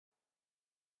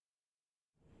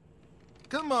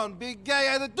come on, big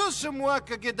guy. Either do some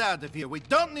work or get out of here. We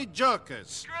don't need jokers.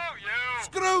 Screw you!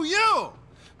 Screw you!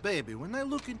 Baby, when I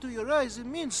look into your eyes, it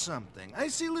means something. I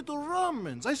see little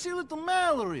Romans. I see little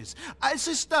Mallories. I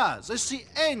see stars. I see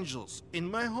angels. In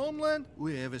my homeland,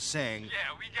 we have a saying.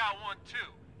 Yeah, we got one too.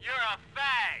 You're a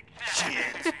fag.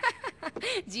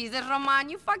 Jesus, Roman,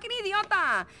 you fucking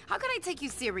idiota. How can I take you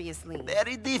seriously?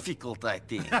 Very difficult, I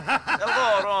think.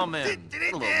 Hello, Roman.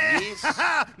 Hello, miss.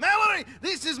 Mallorie,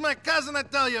 this is my cousin I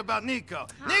tell you about, Niko.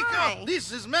 Hi. Niko,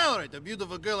 this is Mallorie, the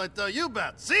beautiful girl I tell you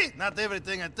about. See? Not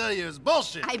everything I tell you is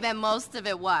bullshit. I bet most of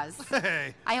it was.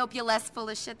 Hey. I hope you're less full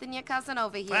of shit than your cousin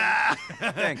over here.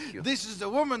 Thank you. This is the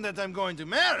woman that I'm going to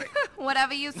marry.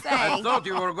 Whatever you say. I thought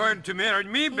you were going to marry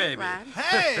me, baby. Vlad.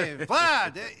 Hey,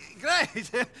 Vlad.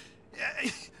 Great.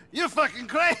 You're fucking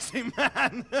crazy,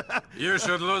 man. You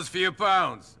should lose a few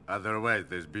pounds. Otherwise,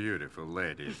 this beautiful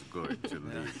lady is going to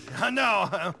leave. I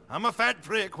know. I'm a fat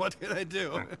prick. What can I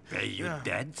do? Pay you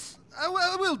debts? I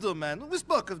will do, man. We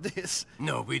spoke of this.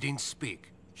 No, we didn't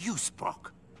speak. You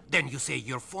spoke. Then you say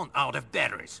your phone out of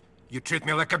batteries. You treat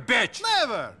me like a bitch.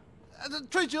 Never. I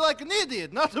treat you like an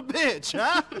idiot, not a bitch,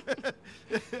 huh?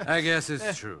 I guess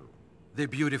it's true. The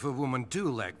beautiful women do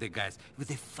like the guys with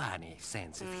a funny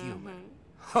sense of humor.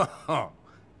 Ho ho!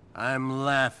 I'm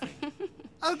laughing.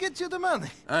 I'll get you the money.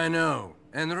 I know.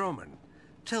 And Roman,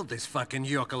 tell this fucking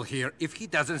yokel here, if he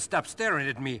doesn't stop staring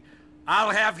at me,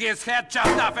 I'll have his head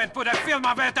chopped off and put a film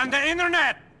of it on the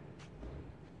internet!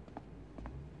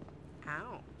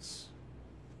 Ouch.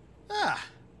 Ah.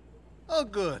 Oh,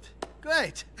 good.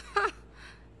 Great.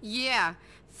 Yeah,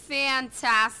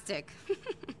 fantastic.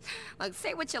 Look,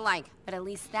 say what you like, but at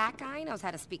least that guy knows how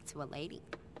to speak to a lady.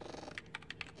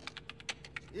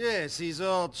 Yes, he's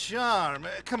all charm.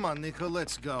 Come on, Niko,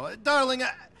 let's go. Darling,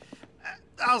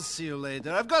 I'll see you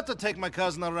later. I've got to take my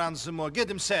cousin around some more. Get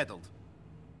him settled.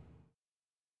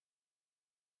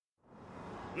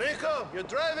 Niko, you're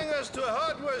driving us to a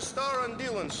hardware store on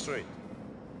Dillon Street.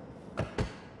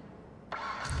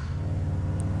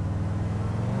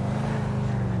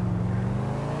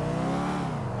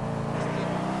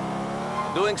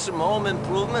 Doing some home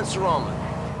improvements, Roman.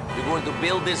 You're going to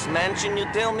build this mansion you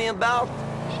tell me about?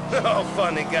 Oh,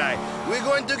 funny guy. We're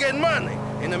going to get money.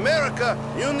 In America,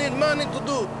 you need money to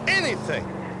do anything.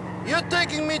 You're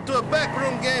taking me to a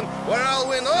backroom game where I'll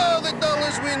win all the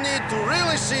dollars we need to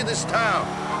really see this town.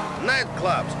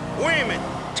 Nightclubs, women,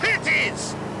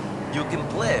 titties! You can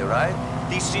play, right?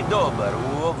 Ti si dobar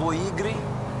u ovoj igri?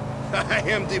 I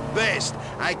am the best.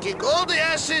 I kick all the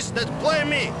asses that play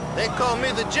me. They call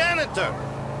me the janitor.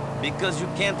 Because you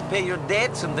can't pay your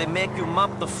debts and they make you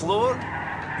mop the floor?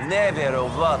 Never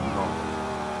ovladno.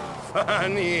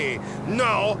 Funny.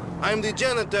 No, I'm the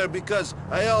janitor because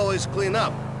I always clean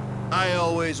up. I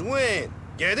always win.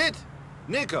 Get it?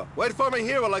 Niko, wait for me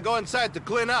here while I go inside to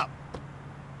clean up.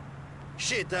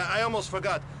 Shit, I almost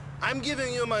forgot. I'm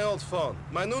giving you my old phone.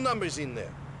 My new number's in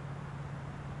there.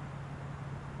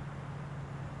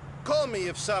 Call me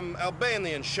if some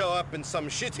Albanians show up in some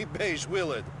shitty beige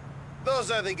Willard. Those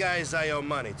are the guys I owe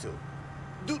money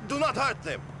to. Do not hurt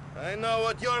them. I know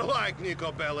what you're like,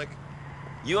 Niko Bellic.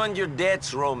 You and your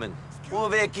debts, Roman.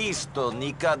 Uvek isto,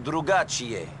 nikad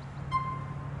drugačije.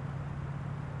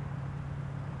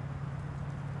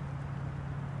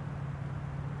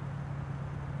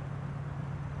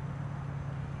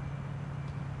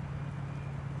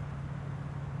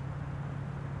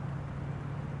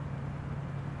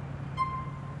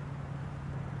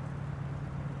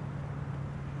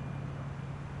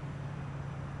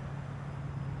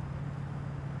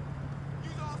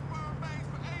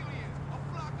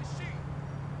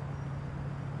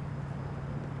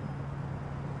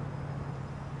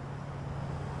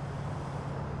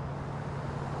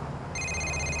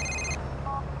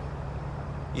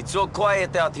 It's so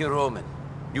quiet out here, Roman.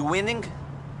 You winning?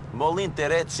 Molinte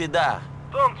reci da.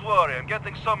 Don't worry, I'm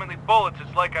getting so many bullets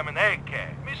it's like I'm an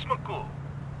AK. Mismaku.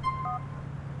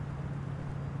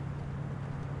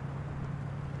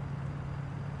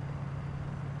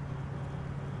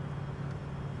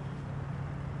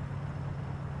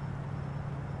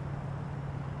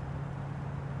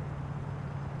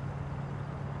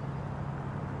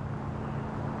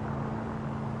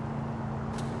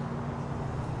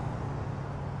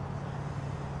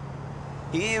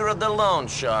 Here are the loan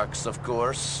sharks, of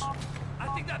course. I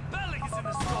think that Bellic is in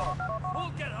the store. We'll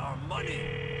get our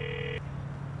money.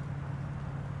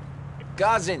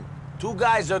 Cousin, two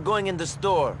guys are going in the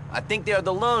store. I think they are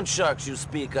the loan sharks you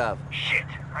speak of. Shit,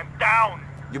 I'm down.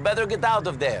 You better get out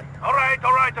of there. All right,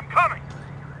 I'm coming.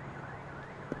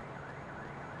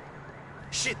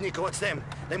 Shit, Niko, it's them.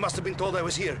 They must have been told I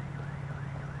was here.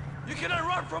 You cannot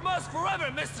run from us forever,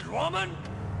 Mr. Roman!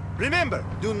 Remember,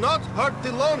 do not hurt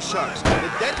the loan sharks. The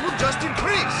debt will just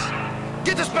increase.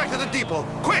 Get us back to the depot,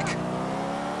 quick!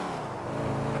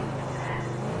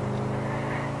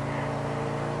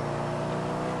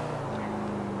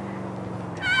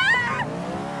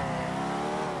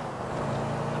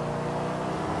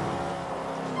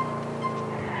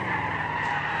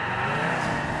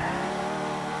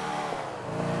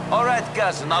 All right,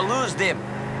 cousin, I'll lose them.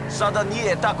 Sada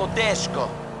nije tako teško.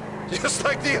 Just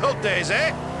like the old days,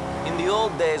 eh? In the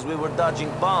old days, we were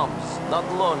dodging bombs, not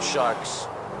loan sharks.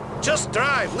 Just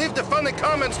drive. Leave the funny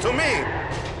comments to me.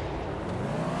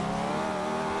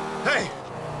 Hey!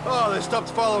 Oh, they stopped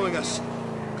following us.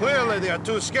 Clearly, they are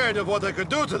too scared of what I could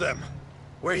do to them.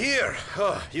 We're here.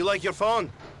 Oh, you like your phone?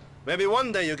 Maybe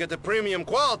one day you get a premium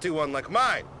quality one like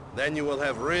mine. Then you will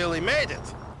have really made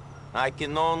it. I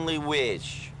can only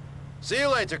wish. See you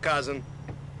later, cousin.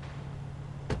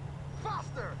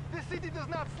 Faster! This city does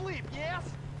not sleep, yes?